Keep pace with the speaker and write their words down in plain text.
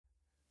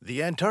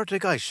The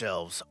Antarctic ice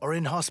shelves are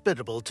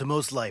inhospitable to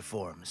most life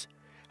forms.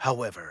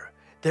 However,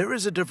 there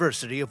is a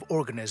diversity of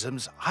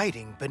organisms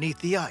hiding beneath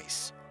the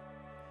ice.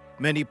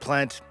 Many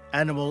plant,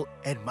 animal,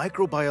 and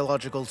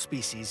microbiological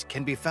species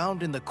can be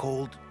found in the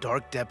cold,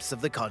 dark depths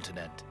of the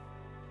continent.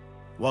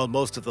 While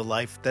most of the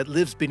life that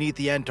lives beneath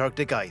the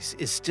Antarctic ice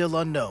is still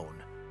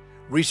unknown,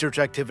 research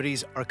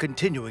activities are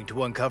continuing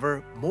to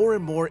uncover more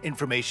and more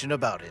information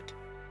about it.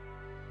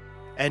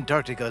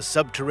 Antarctica's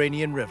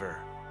subterranean river.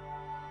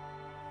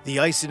 The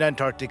ice in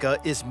Antarctica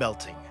is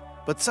melting,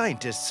 but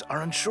scientists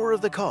are unsure of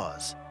the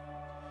cause.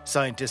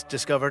 Scientists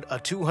discovered a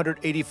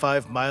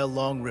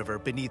 285-mile-long river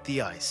beneath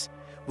the ice,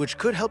 which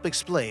could help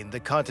explain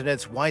the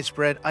continent's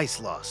widespread ice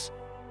loss.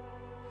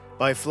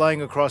 By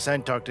flying across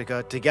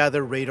Antarctica to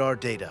gather radar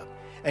data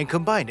and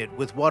combine it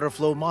with water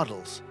flow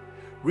models,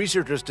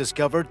 researchers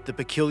discovered the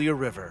peculiar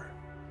river.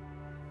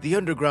 The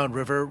underground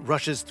river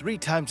rushes 3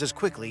 times as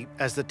quickly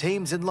as the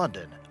Thames in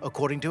London,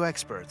 according to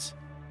experts.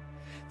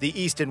 The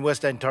East and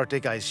West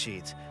Antarctic ice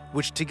sheets,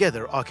 which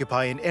together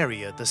occupy an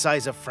area the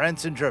size of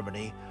France and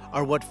Germany,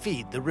 are what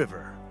feed the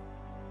river.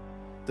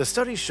 The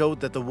study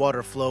showed that the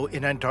water flow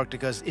in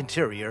Antarctica's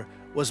interior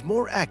was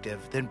more active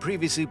than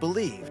previously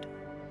believed.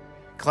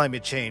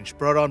 Climate change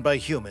brought on by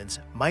humans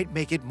might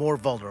make it more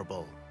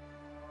vulnerable.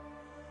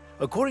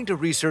 According to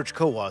research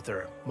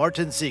co-author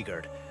Martin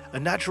Seegert, a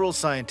natural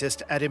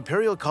scientist at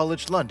Imperial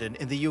College London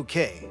in the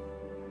UK,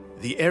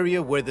 the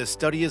area where the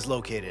study is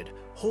located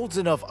holds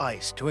enough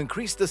ice to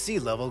increase the sea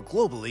level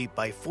globally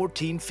by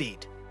 14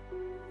 feet.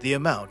 The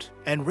amount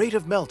and rate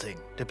of melting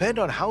depend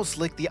on how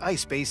slick the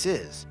ice base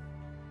is.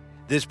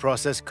 This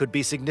process could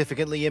be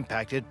significantly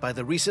impacted by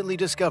the recently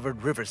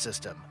discovered river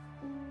system.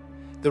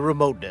 The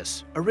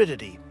remoteness,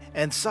 aridity,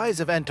 and size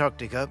of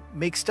Antarctica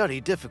make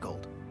study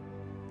difficult.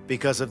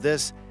 Because of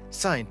this,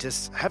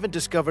 scientists haven't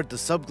discovered the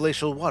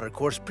subglacial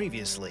watercourse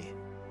previously.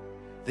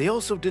 They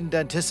also didn't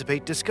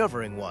anticipate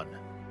discovering one.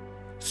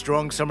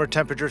 Strong summer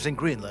temperatures in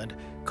Greenland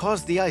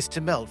caused the ice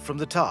to melt from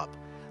the top,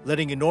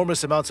 letting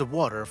enormous amounts of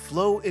water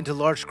flow into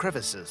large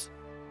crevices.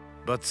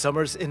 But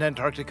summers in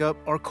Antarctica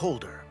are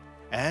colder,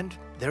 and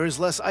there is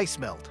less ice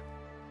melt.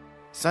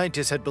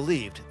 Scientists had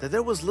believed that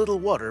there was little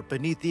water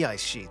beneath the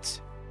ice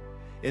sheets.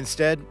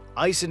 Instead,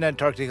 ice in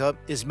Antarctica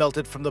is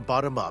melted from the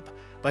bottom up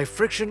by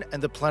friction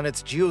and the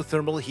planet's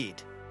geothermal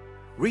heat.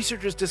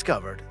 Researchers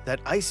discovered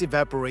that ice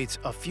evaporates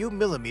a few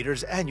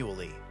millimeters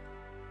annually.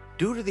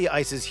 Due to the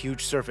ice's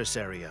huge surface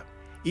area,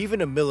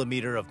 even a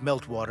millimeter of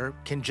meltwater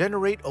can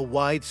generate a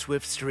wide,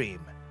 swift stream.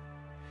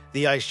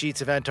 The ice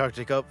sheets of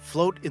Antarctica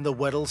float in the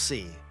Weddell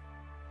Sea.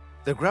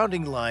 The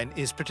grounding line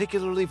is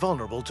particularly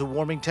vulnerable to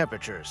warming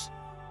temperatures.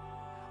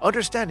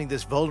 Understanding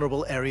this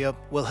vulnerable area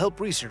will help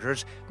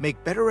researchers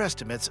make better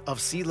estimates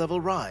of sea level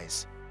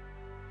rise.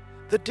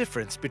 The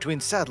difference between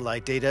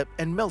satellite data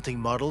and melting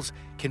models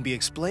can be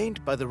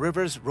explained by the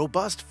river's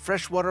robust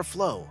freshwater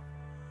flow.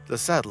 The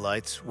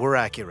satellites were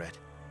accurate.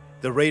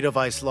 The rate of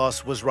ice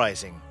loss was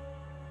rising.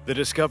 The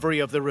discovery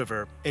of the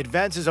river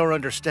advances our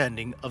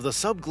understanding of the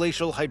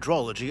subglacial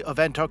hydrology of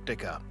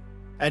Antarctica.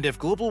 And if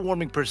global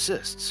warming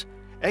persists,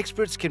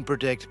 experts can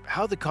predict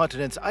how the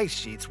continent's ice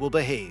sheets will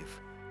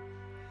behave.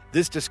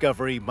 This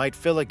discovery might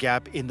fill a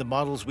gap in the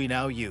models we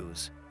now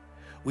use.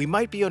 We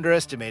might be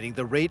underestimating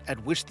the rate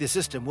at which the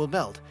system will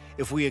melt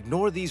if we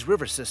ignore these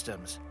river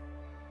systems.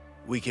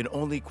 We can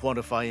only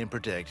quantify and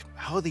predict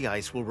how the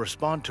ice will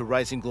respond to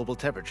rising global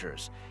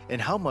temperatures and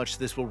how much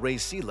this will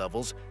raise sea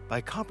levels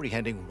by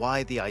comprehending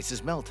why the ice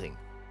is melting.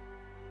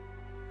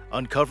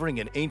 Uncovering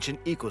an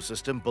ancient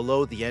ecosystem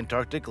below the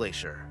Antarctic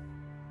glacier.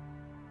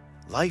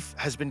 Life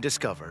has been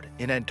discovered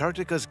in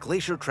Antarctica's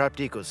glacier-trapped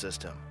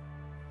ecosystem.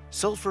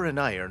 Sulfur and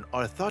iron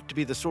are thought to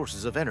be the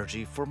sources of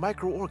energy for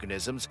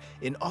microorganisms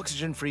in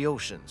oxygen-free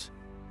oceans.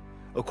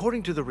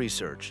 According to the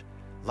research,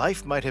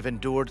 life might have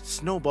endured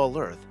snowball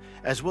Earth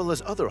as well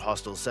as other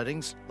hostile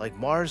settings like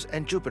Mars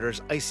and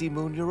Jupiter's icy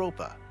moon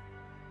Europa.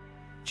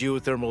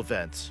 Geothermal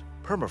vents,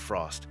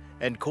 permafrost,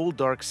 and cold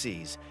dark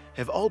seas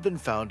have all been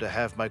found to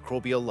have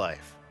microbial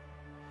life.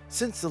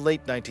 Since the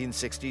late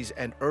 1960s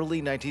and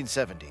early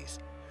 1970s,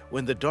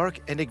 when the dark,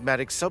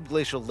 enigmatic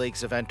subglacial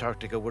lakes of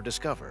Antarctica were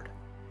discovered,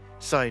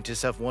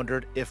 scientists have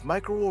wondered if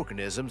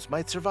microorganisms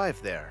might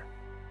survive there.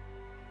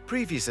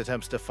 Previous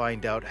attempts to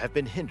find out have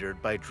been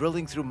hindered by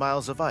drilling through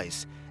miles of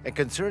ice and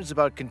concerns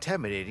about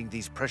contaminating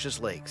these precious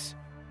lakes.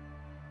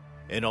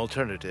 An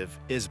alternative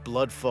is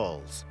Blood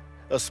Falls,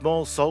 a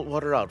small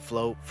saltwater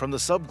outflow from the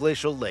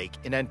subglacial lake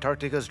in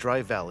Antarctica's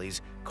dry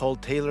valleys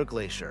called Taylor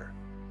Glacier.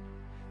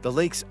 The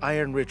lake's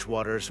iron-rich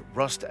waters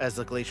rust as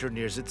the glacier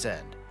nears its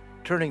end,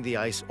 turning the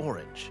ice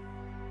orange.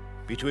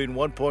 Between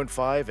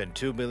 1.5 and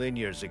 2 million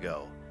years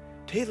ago,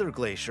 Taylor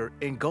Glacier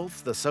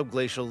engulfed the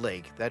subglacial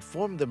lake that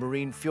formed the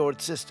marine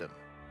fjord system.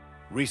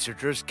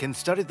 Researchers can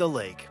study the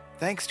lake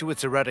thanks to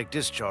its erratic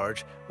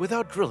discharge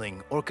without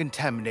drilling or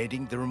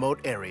contaminating the remote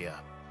area.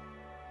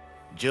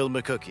 Jill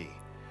McCookie,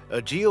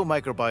 a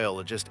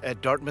geomicrobiologist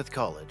at Dartmouth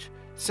College,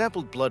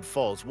 sampled Blood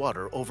Falls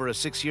water over a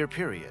 6-year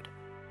period.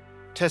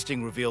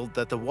 Testing revealed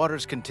that the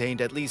waters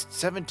contained at least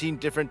 17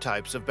 different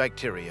types of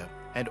bacteria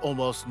and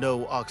almost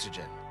no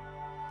oxygen.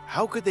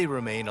 How could they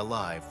remain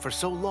alive for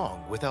so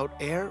long without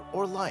air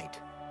or light?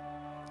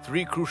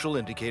 3 crucial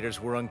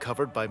indicators were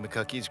uncovered by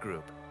McCuckey's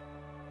group.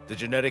 The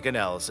genetic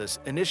analysis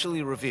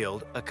initially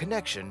revealed a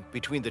connection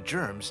between the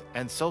germs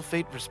and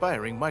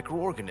sulfate-respiring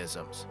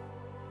microorganisms.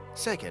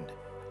 Second,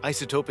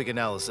 isotopic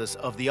analysis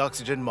of the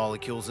oxygen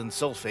molecules in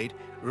sulfate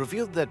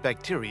revealed that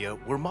bacteria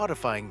were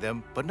modifying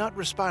them but not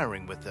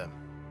respiring with them.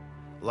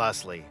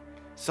 Lastly,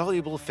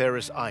 soluble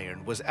ferrous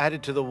iron was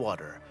added to the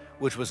water,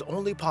 which was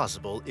only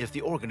possible if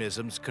the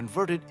organisms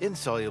converted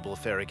insoluble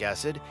ferric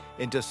acid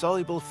into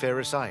soluble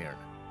ferrous iron.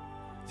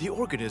 The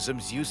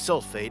organisms use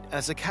sulfate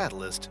as a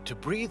catalyst to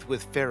breathe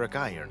with ferric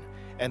iron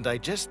and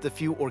digest the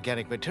few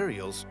organic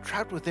materials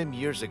trapped with them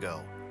years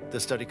ago, the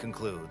study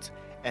concludes,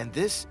 and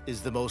this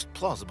is the most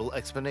plausible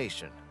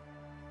explanation.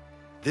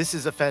 This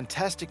is a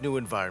fantastic new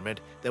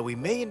environment that we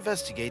may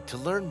investigate to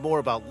learn more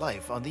about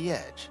life on the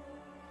edge.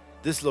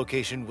 This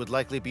location would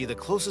likely be the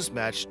closest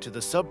match to the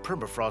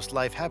subpermafrost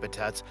life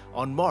habitats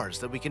on Mars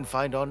that we can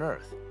find on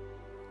Earth.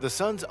 The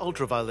sun's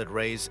ultraviolet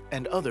rays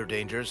and other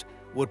dangers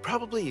would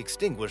probably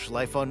extinguish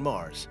life on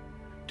Mars.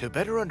 To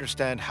better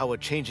understand how a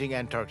changing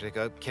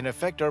Antarctica can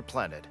affect our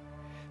planet,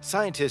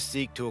 scientists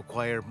seek to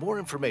acquire more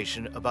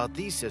information about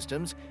these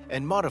systems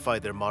and modify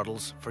their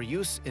models for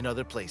use in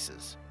other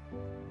places.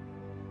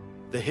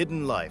 The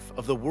hidden life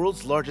of the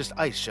world's largest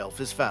ice shelf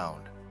is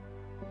found.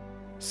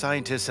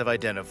 Scientists have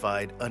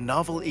identified a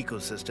novel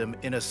ecosystem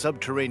in a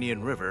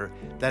subterranean river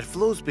that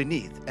flows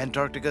beneath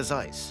Antarctica's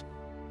ice.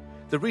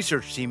 The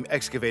research team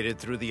excavated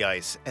through the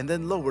ice and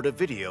then lowered a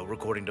video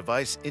recording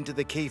device into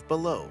the cave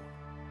below.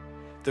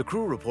 The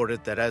crew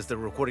reported that as the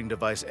recording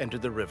device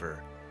entered the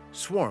river,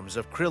 swarms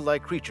of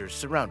krill-like creatures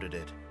surrounded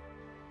it.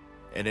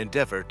 An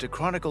endeavor to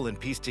chronicle and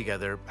piece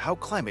together how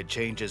climate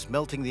change is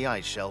melting the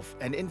ice shelf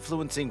and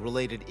influencing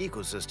related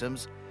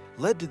ecosystems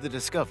led to the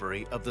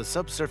discovery of the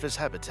subsurface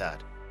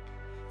habitat.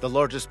 The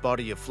largest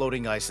body of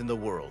floating ice in the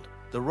world,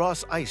 the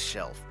Ross Ice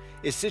Shelf,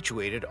 is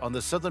situated on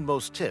the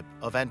southernmost tip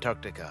of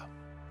Antarctica.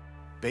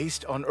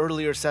 Based on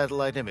earlier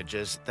satellite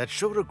images that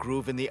showed a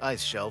groove in the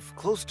ice shelf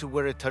close to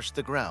where it touched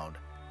the ground,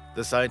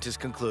 the scientists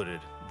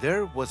concluded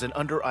there was an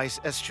under-ice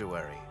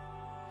estuary.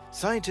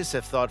 Scientists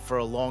have thought for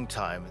a long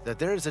time that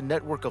there is a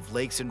network of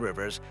lakes and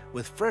rivers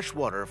with fresh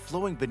water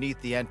flowing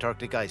beneath the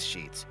Antarctic ice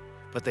sheets,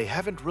 but they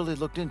haven't really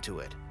looked into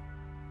it.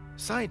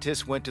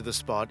 Scientists went to the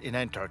spot in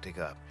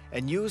Antarctica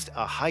and used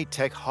a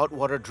high-tech hot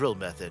water drill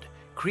method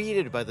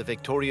created by the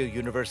Victoria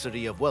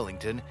University of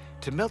Wellington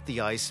to melt the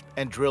ice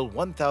and drill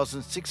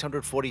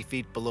 1,640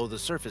 feet below the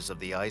surface of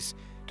the ice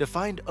to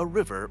find a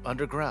river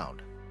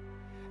underground.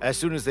 As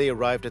soon as they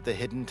arrived at the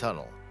hidden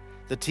tunnel,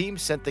 the team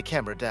sent the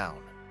camera down.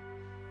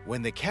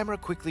 When the camera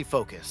quickly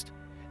focused,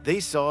 they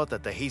saw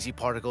that the hazy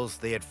particles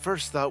they at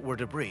first thought were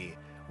debris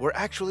were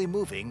actually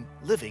moving,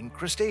 living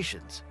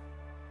crustaceans.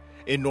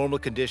 In normal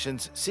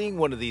conditions, seeing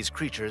one of these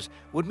creatures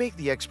would make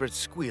the experts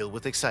squeal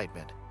with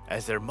excitement,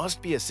 as there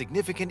must be a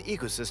significant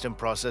ecosystem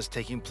process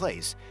taking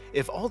place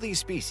if all these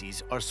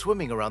species are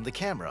swimming around the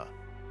camera.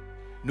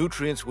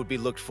 Nutrients would be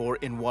looked for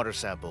in water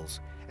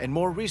samples, and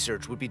more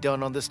research would be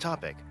done on this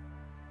topic.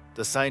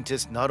 The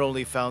scientists not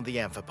only found the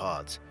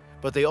amphipods,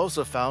 but they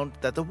also found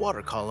that the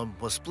water column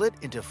was split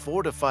into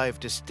 4 to 5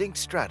 distinct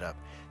strata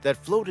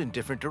that flowed in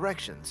different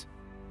directions.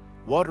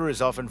 Water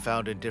is often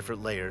found in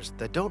different layers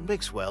that don't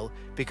mix well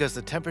because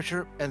the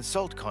temperature and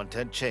salt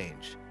content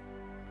change.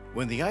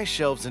 When the ice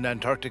shelves in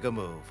Antarctica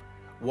move,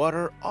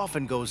 water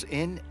often goes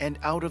in and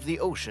out of the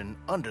ocean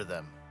under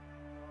them.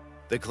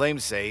 The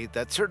claims say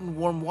that certain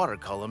warm water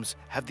columns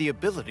have the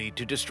ability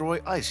to destroy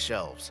ice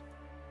shelves.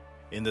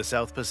 In the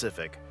South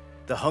Pacific,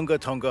 the Hunga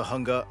Tonga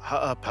Hunga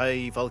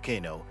Ha'apai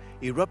volcano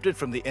erupted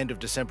from the end of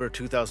December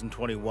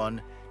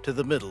 2021 to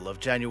the middle of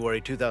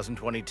January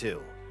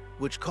 2022,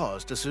 which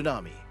caused a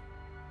tsunami.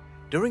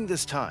 During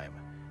this time,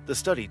 the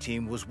study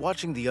team was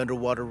watching the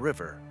underwater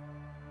river.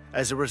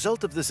 As a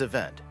result of this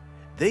event,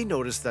 they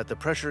noticed that the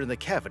pressure in the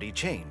cavity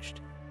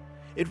changed.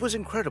 It was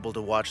incredible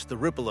to watch the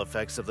ripple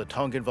effects of the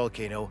Tongan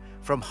volcano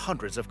from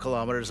hundreds of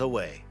kilometers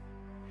away.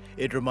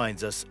 It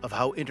reminds us of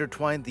how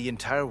intertwined the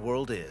entire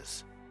world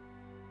is.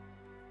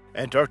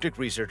 Antarctic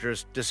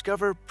researchers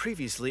discover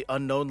previously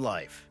unknown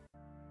life.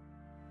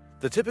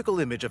 The typical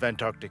image of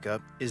Antarctica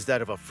is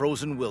that of a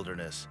frozen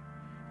wilderness.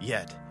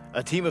 Yet,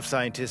 a team of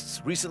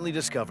scientists recently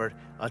discovered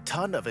a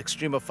ton of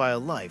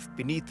extremophile life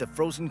beneath the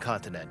frozen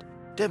continent,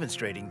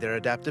 demonstrating their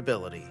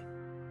adaptability.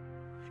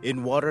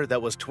 In water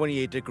that was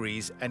 28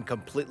 degrees and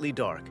completely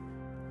dark,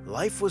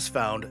 life was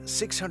found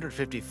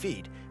 650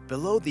 feet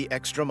below the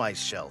extreme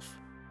ice shelf.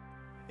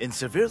 In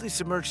severely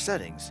submerged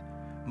settings,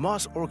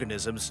 moss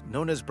organisms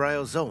known as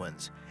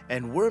bryozoans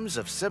and worms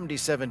of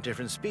 77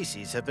 different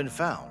species have been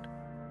found.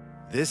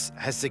 This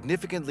has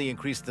significantly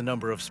increased the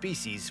number of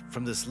species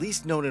from this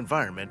least known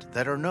environment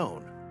that are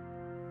known.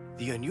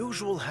 The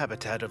unusual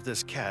habitat of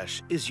this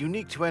cache is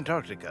unique to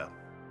Antarctica.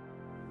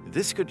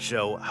 This could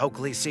show how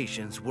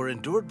glaciations were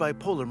endured by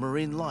polar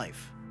marine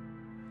life.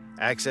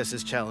 Access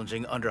is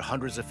challenging under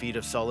hundreds of feet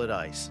of solid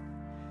ice.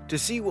 To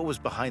see what was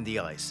behind the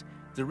ice,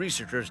 the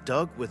researchers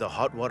dug with a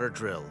hot water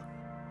drill.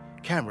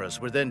 Cameras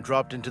were then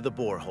dropped into the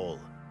borehole.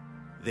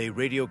 They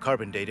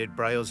radiocarbon dated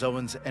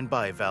bryozoans and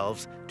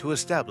bivalves to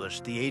establish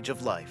the age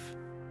of life.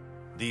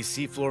 These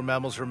seafloor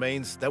mammals'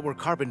 remains that were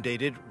carbon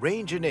dated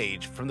range in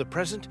age from the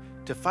present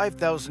to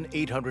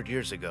 5,800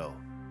 years ago.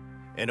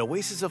 An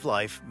oasis of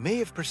life may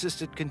have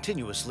persisted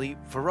continuously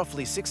for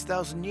roughly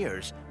 6,000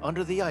 years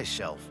under the ice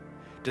shelf,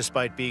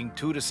 despite being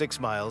 2 to 6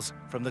 miles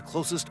from the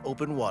closest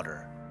open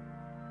water.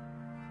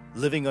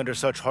 Living under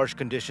such harsh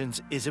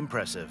conditions is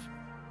impressive.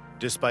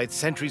 Despite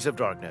centuries of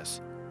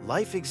darkness,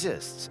 life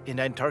exists in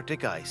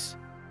Antarctic ice.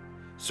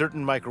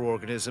 Certain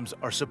microorganisms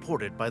are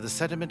supported by the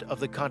sediment of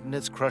the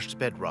continent's crushed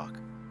bedrock.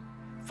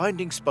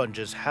 Finding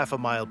sponges half a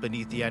mile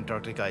beneath the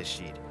Antarctic ice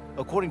sheet,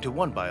 according to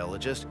one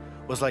biologist,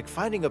 was like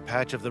finding a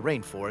patch of the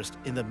rainforest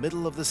in the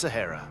middle of the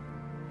Sahara.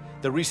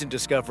 The recent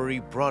discovery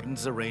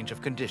broadens the range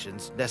of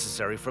conditions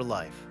necessary for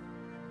life.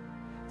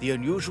 The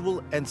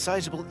unusual and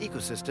sizable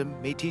ecosystem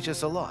may teach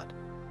us a lot.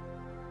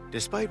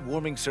 Despite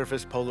warming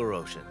surface polar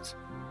oceans,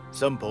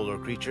 some polar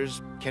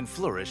creatures can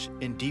flourish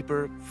in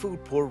deeper,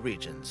 food-poor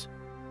regions.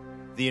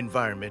 The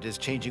environment is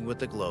changing with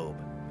the globe,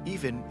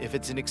 even if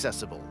it's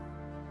inaccessible.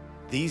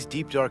 These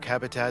deep, dark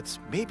habitats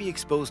may be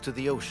exposed to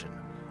the ocean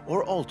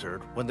or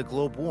altered when the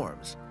globe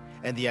warms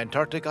and the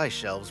Antarctic ice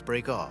shelves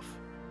break off.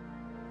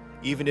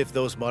 Even if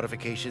those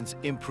modifications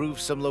improve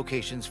some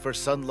locations for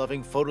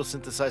sun-loving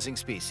photosynthesizing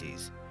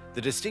species,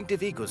 the distinctive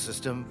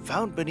ecosystem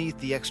found beneath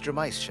the extreme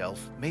ice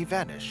shelf may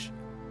vanish.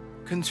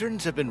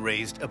 Concerns have been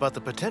raised about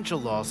the potential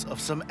loss of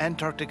some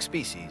Antarctic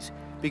species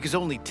because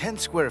only 10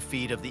 square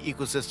feet of the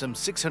ecosystem's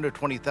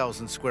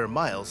 620,000 square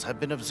miles have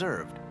been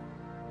observed.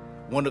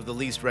 One of the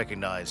least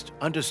recognized,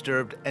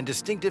 undisturbed, and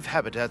distinctive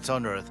habitats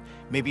on Earth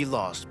may be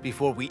lost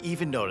before we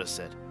even notice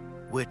it,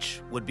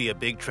 which would be a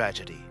big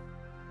tragedy.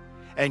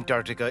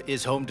 Antarctica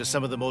is home to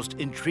some of the most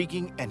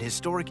intriguing and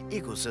historic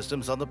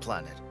ecosystems on the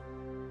planet.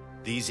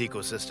 These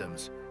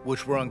ecosystems,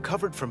 which were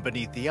uncovered from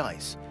beneath the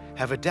ice,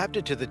 have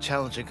adapted to the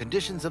challenging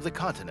conditions of the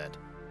continent,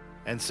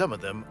 and some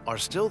of them are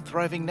still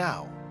thriving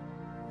now.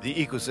 The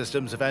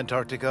ecosystems of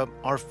Antarctica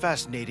are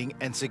fascinating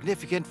and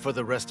significant for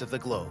the rest of the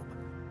globe,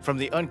 from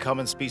the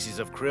uncommon species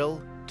of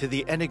krill to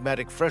the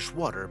enigmatic fresh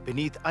water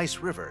beneath ice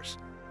rivers.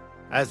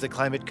 As the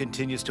climate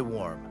continues to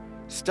warm,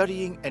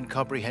 studying and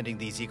comprehending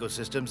these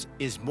ecosystems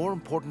is more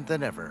important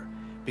than ever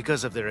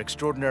because of their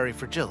extraordinary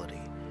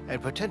fragility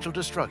and potential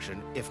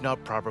destruction if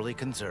not properly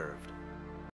conserved.